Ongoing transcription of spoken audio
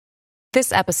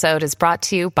This episode is brought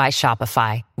to you by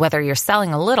Shopify. Whether you're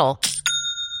selling a little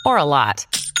or a lot,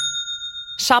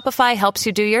 Shopify helps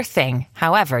you do your thing,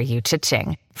 however you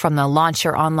cha-ching. From the launch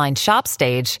your online shop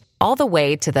stage, all the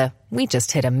way to the we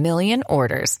just hit 1 million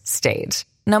orders stage.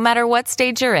 No matter what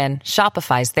stage you're in,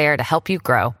 Shopify's there to help you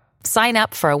grow. Sign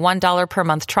up for a $1 per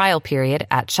month trial period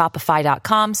at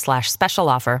shopify.com/special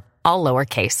offer, all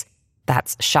lowercase.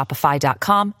 That's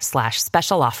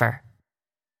shopify.com/special offer.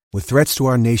 With threats to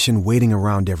our nation waiting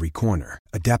around every corner,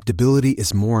 adaptability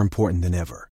is more important than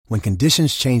ever. When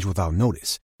conditions change without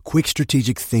notice, quick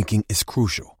strategic thinking is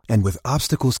crucial. And with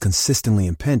obstacles consistently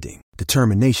impending,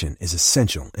 determination is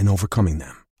essential in overcoming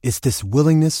them. It's this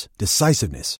willingness,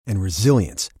 decisiveness, and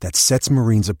resilience that sets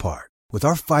Marines apart. With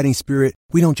our fighting spirit,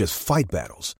 we don't just fight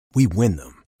battles, we win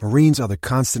them. Marines are the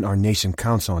constant our nation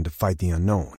counts on to fight the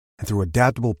unknown. And through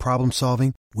adaptable problem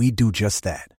solving, we do just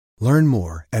that. Learn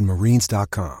more at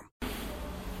marines.com.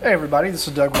 Hey everybody, this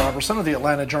is Doug Robertson of the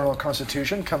Atlanta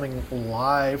Journal-Constitution coming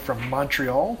live from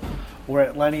Montreal, where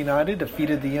Atlanta United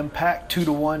defeated the Impact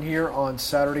 2-1 here on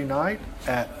Saturday night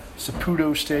at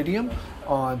Saputo Stadium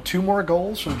on 2 more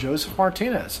goals from Joseph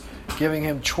Martinez, giving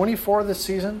him 24 this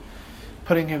season,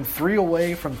 putting him 3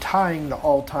 away from tying the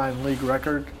all-time league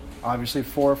record, obviously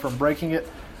 4 from breaking it.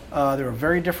 They were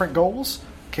very different goals,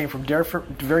 came from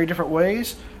very different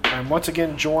ways. I'm once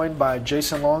again joined by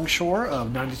Jason Longshore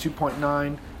of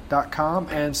 92.9.com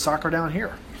and Soccer Down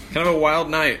Here. Kind of a wild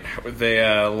night with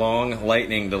a long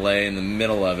lightning delay in the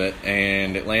middle of it,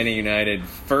 and Atlanta United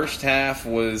first half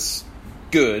was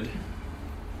good.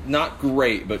 Not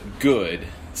great, but good.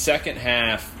 Second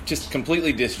half, just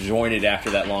completely disjointed after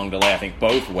that long delay, I think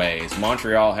both ways.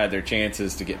 Montreal had their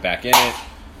chances to get back in it.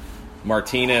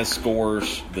 Martinez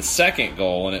scores the second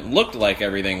goal, and it looked like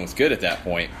everything was good at that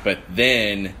point. But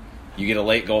then you get a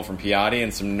late goal from Piatti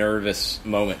and some nervous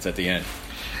moments at the end.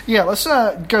 Yeah, let's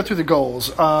go through the goals.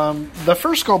 The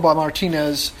first goal by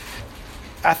Martinez,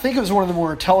 I think it was one of the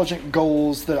more intelligent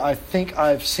goals that I think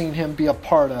I've seen him be a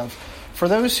part of. For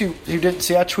those who didn't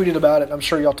see, I tweeted about it. I'm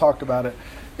sure y'all talked about it.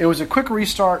 It was a quick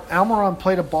restart. Almiron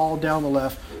played a ball down the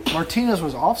left. Martinez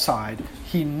was offside.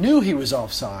 He knew he was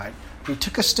offside. He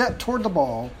took a step toward the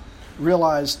ball,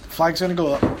 realized flag's going to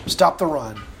go up, stop the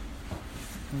run.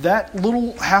 That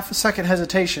little half a second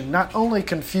hesitation not only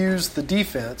confused the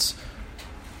defense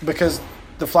because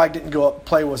the flag didn't go up,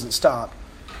 play wasn't stopped,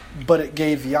 but it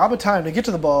gave Viaba time to get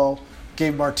to the ball,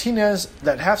 gave Martinez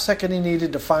that half second he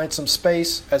needed to find some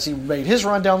space as he made his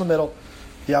run down the middle.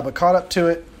 Viaba caught up to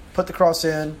it, put the cross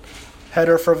in,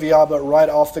 header for Viaba right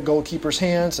off the goalkeeper's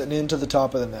hands and into the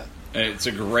top of the net. It's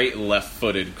a great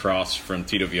left-footed cross from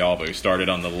Tito Villalba, who started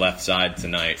on the left side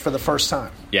tonight. For the first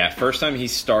time. Yeah, first time he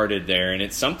started there, and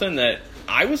it's something that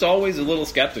I was always a little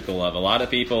skeptical of. A lot of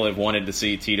people have wanted to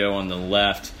see Tito on the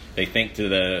left. They think to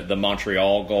the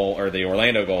Montreal goal or the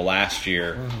Orlando goal last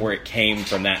year, where it came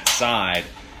from that side.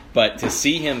 But to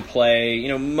see him play,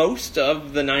 most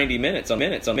of the 90 minutes on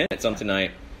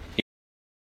tonight.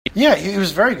 Yeah, he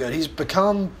was very good. He's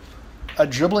become a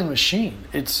dribbling machine.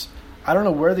 I don't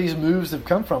know where these moves have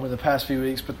come from in the past few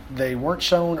weeks, but they weren't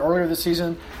shown earlier this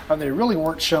season, and they really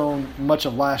weren't shown much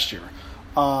of last year.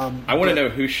 I want to know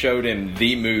who showed him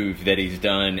the move that he's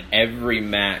done every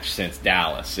match since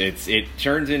Dallas. It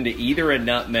turns into either a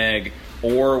nutmeg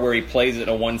or where he plays it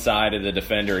to one side of the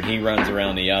defender and he runs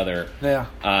around the other. Yeah.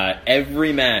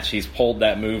 Every match he's pulled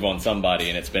that move on somebody,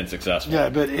 and it's been successful. Yeah,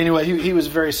 but anyway, he was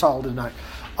very solid tonight.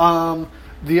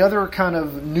 The other kind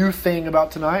of new thing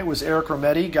about tonight was Eric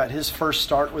Remedi got his first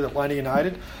start with Atlanta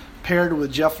United, paired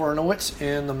with Jeff Lernowitz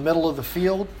in the middle of the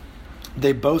field.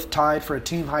 They both tied for a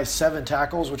team-high 7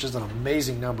 tackles, which is an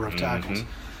amazing number of tackles,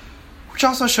 which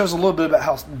also shows a little bit about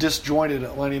how disjointed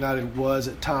Atlanta United was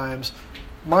at times.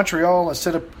 Montreal,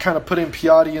 instead of kind of putting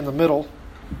Piatti in the middle,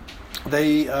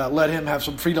 they let him have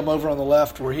some freedom over on the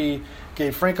left where he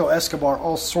gave Franco Escobar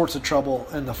all sorts of trouble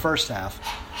in the first half.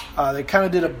 They kind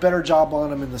of did a better job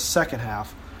on him in the second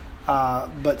half,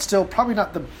 but still probably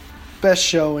not the best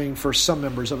showing for some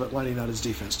members of Atlanta United's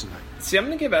defense tonight. See, I'm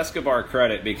going to give Escobar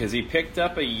credit because he picked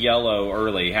up a yellow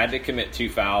early. He had to commit 2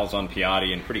 fouls on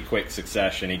Piatti in pretty quick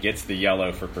succession. He gets the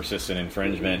yellow for persistent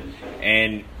infringement,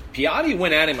 and Piatti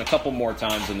went at him a couple more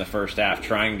times in the first half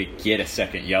trying to get a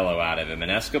second yellow out of him,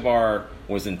 and Escobar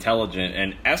was intelligent,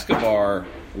 and Escobar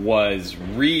was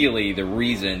really the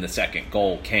reason the second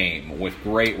goal came with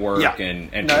great work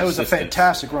and no, it was a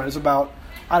fantastic run. It was about,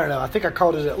 I think I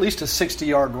called it at least a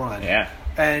 60-yard run. Yeah.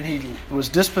 And he was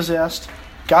dispossessed,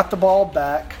 got the ball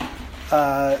back.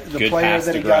 The good player pass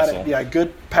that he to got Gressel. it,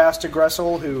 good pass to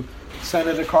Gressel, who Sent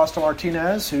it across to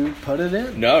Martinez, who put it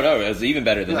in. No, it was even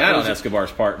better than that on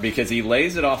Escobar's part, because he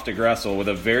lays it off to Gressel with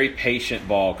a very patient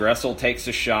ball. Gressel takes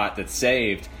a shot that's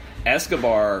saved.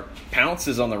 Escobar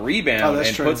pounces on the rebound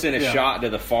and puts in a shot to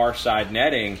the far side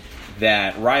netting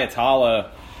that Rayatala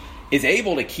is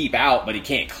able to keep out, but he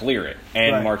can't clear it.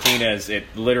 And Martinez, it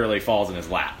literally falls in his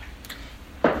lap.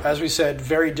 As we said,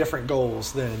 very different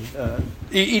goals.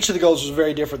 Each of the goals was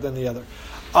very different than the other.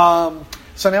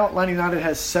 So now Atlanta United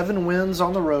has 7 wins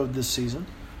on the road this season,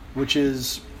 which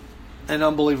is an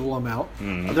unbelievable amount.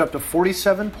 Mm-hmm. They're up to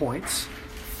 47 points,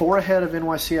 4 ahead of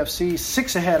NYCFC,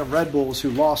 6 ahead of Red Bulls, who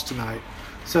lost tonight.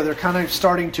 So they're kind of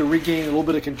starting to regain a little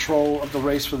bit of control of the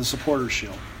race for the Supporters'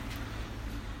 Shield.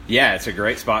 Yeah, it's a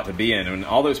great spot to be in. And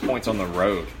all those points on the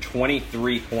road,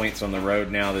 23 points on the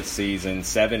road now this season,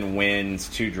 7 wins,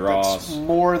 2 draws. That's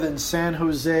more than San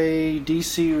Jose,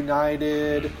 DC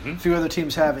United, a few other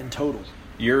teams have in total.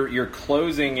 You're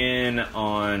closing in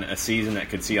on a season that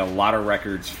could see a lot of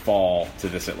records fall to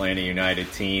this Atlanta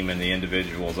United team and the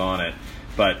individuals on it.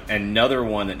 But another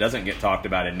one that doesn't get talked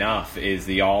about enough is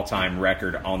the all-time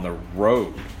record on the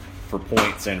road for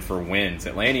points and for wins.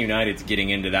 Atlanta United's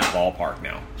getting into that ballpark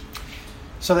now.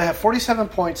 So they have 47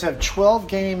 points, have 12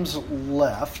 games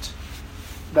left.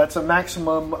 That's a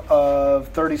maximum of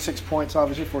 36 points,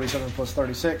 obviously, 47 plus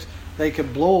 36. They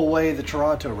could blow away the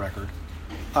Toronto record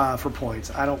for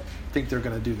points. I don't think they're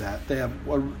going to do that. They have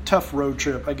a tough road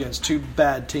trip against 2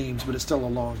 bad teams, but it's still a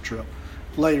long trip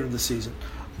later in the season.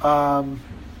 But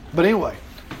anyway,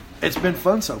 it's been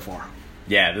fun so far.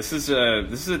 Yeah, this is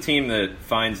a team that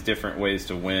finds different ways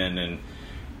to win, and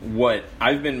what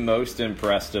I've been most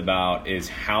impressed about is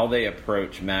how they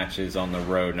approach matches on the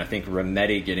road. And I think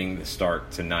Remedi getting the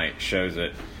start tonight shows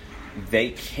it.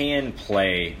 They can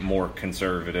play more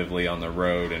conservatively on the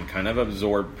road and kind of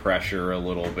absorb pressure a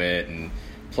little bit and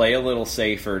play a little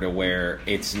safer to where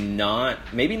it's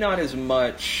maybe not as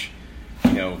much,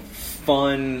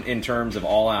 fun in terms of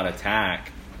all-out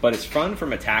attack, but it's fun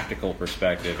from a tactical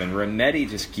perspective. And Remedi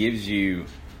just gives you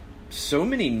so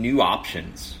many new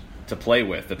options to play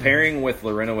with. The pairing with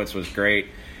Larinowitz was great.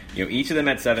 Each of them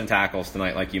had 7 tackles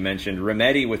tonight, like you mentioned.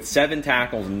 Remedi with 7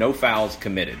 tackles, no fouls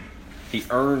committed. He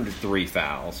earned 3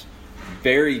 fouls.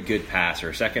 Very good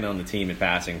passer, second on the team in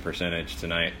passing percentage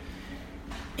tonight.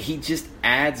 He just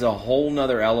adds a whole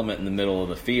nother element in the middle of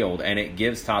the field, and it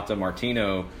gives Tata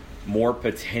Martino more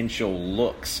potential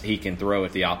looks he can throw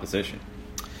at the opposition.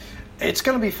 It's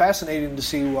going to be fascinating to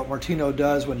see what Martino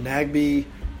does when Nagbe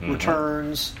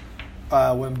returns,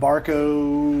 when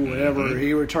Barco, whenever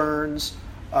he returns,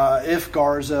 if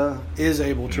Garza is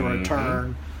able to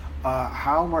return,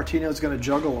 how Martino is going to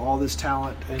juggle all this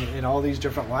talent in all these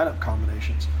different lineup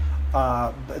combinations.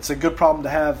 It's a good problem to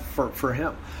have for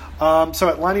him. So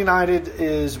Atlanta United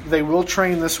they will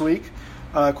train this week.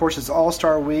 Of course, it's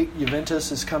All-Star Week.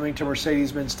 Juventus is coming to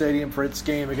Mercedes-Benz Stadium for its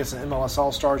game against the MLS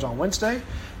All-Stars on Wednesday.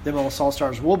 The MLS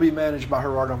All-Stars will be managed by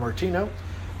Gerardo Martino.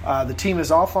 The team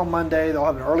is off on Monday. They'll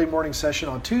have an early morning session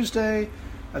on Tuesday,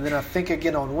 and then I think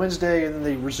again on Wednesday, and then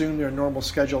they resume their normal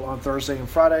schedule on Thursday and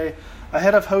Friday,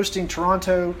 ahead of hosting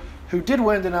Toronto, who did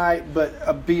win tonight,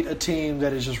 but beat a team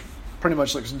that is just pretty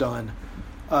much looks done.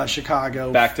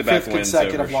 Chicago. Back-to-back wins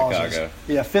over Chicago.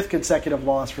 Yeah, 5th consecutive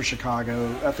loss for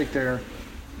Chicago. I think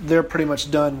they're pretty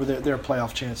much done with their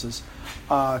playoff chances.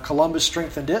 Columbus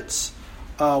strengthened its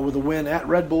with a win at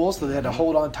Red Bulls, so they had to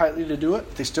hold on tightly to do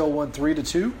it. They still won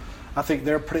 3-2. I think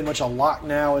they're pretty much a lock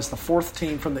now as the 4th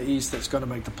team from the East that's going to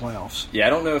make the playoffs. Yeah, I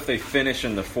don't know if they finish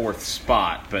in the 4th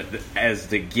spot, but as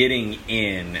the getting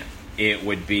in, it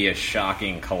would be a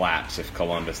shocking collapse if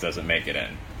Columbus doesn't make it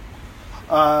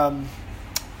in.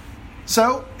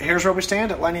 So, here's where we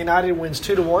stand. Atlanta United wins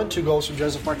 2-1, 2 goals from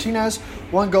Joseph Martinez,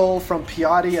 1 goal from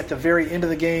Piatti at the very end of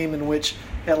the game in which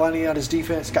Atlanta United's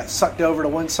defense got sucked over to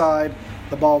one side.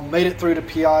 The ball made it through to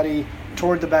Piatti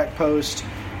toward the back post.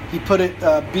 He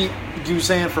beat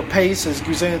Guzan for pace, as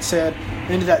Guzan said,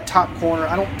 into that top corner.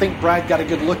 I don't think Brad got a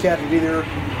good look at it either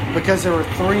because there were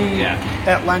 3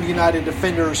 Atlanta United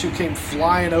defenders who came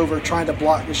flying over trying to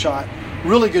block the shot.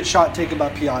 Really good shot taken by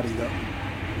Piatti, though.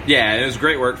 Yeah, it was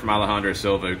great work from Alejandro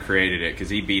Silva, who created it,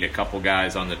 because he beat a couple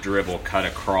guys on the dribble, cut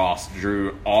across,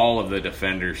 drew all of the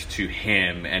defenders to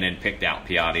him, and then picked out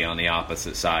Piatti on the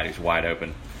opposite side, who's wide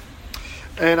open.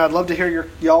 And I'd love to hear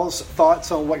y'all's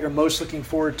thoughts on what you're most looking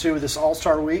forward to this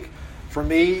All-Star Week. For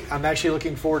me, I'm actually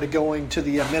looking forward to going to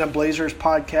the Men in Blazers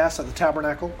podcast at the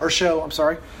Tabernacle,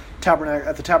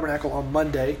 at the Tabernacle on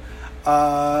Monday.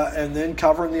 and then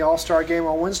covering the All-Star game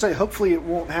on Wednesday. Hopefully it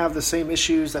won't have the same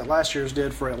issues that last year's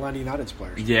did for Atlanta United's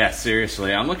players. Yeah,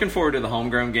 seriously. I'm looking forward to the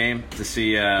homegrown game to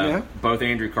see both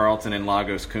Andrew Carlton and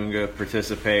Lagos Kunga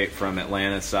participate from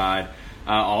Atlanta's side.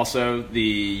 Also, the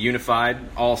Unified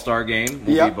All-Star game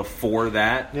will be before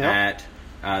that at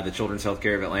the Children's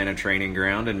Healthcare of Atlanta Training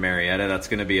Ground in Marietta. That's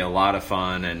going to be a lot of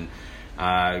fun, and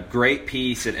great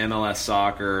piece at MLS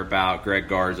Soccer about Greg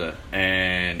Garza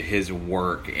and his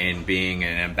work in being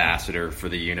an ambassador for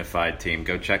the Unified team.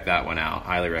 Go check that one out.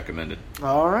 Highly recommended.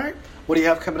 All right. What do you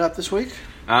have coming up this week?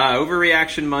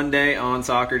 Overreaction Monday on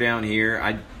Soccer Down Here.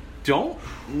 I don't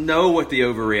know what the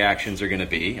overreactions are going to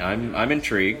be. I'm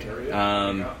intrigued.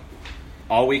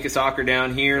 All week of Soccer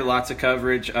Down Here, lots of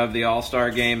coverage of the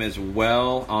All-Star Game as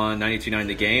well on 92.9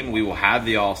 The Game. We will have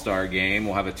the All-Star Game.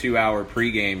 We'll have a 2-hour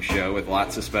pregame show with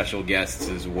lots of special guests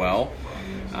as well.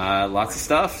 Lots of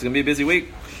stuff. It's going to be a busy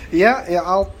week. Yeah,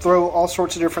 I'll throw all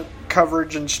sorts of different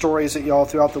coverage and stories at y'all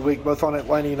throughout the week, both on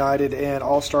Atlanta United and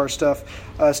All-Star stuff.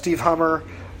 Steve Hummer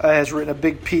has written a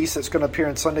big piece that's going to appear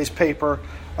in Sunday's paper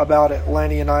about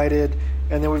Atlanta United,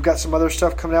 and then we've got some other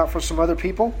stuff coming out from some other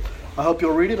people. I hope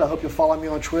you'll read it. I hope you'll follow me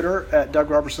on Twitter at Doug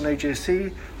Robertson AJC.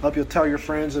 I hope you'll tell your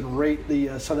friends and rate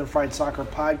the Southern Fried Soccer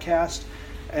podcast.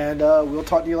 And we'll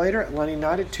talk to you later. Atlanta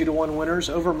United 2-1 winners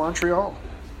over Montreal.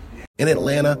 In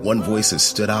Atlanta, one voice has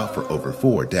stood out for over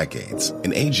 4 decades.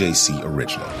 An AJC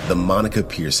original, The Monica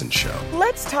Pearson Show.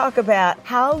 Let's talk about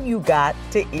how you got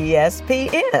to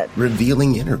ESPN.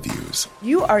 Revealing interviews.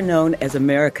 You are known as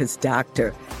America's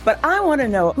doctor, but I want to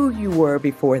know who you were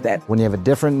before that. When you have a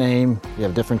different name, you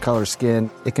have different color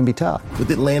skin, it can be tough. With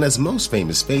Atlanta's most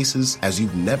famous faces as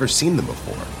you've never seen them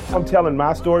before. I'm telling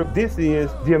my story. This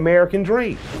is the American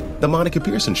dream. The Monica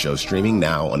Pearson Show, streaming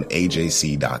now on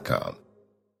AJC.com.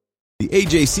 The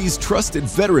AJC's trusted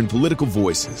veteran political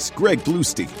voices, Greg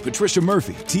Bluestein, Patricia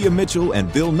Murphy, Tia Mitchell,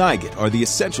 and Bill Nighet, are the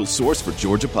essential source for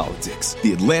Georgia politics.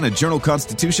 The Atlanta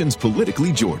Journal-Constitution's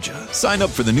Politically Georgia. Sign up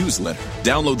for the newsletter,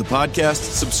 download the podcast,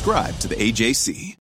 subscribe to the AJC.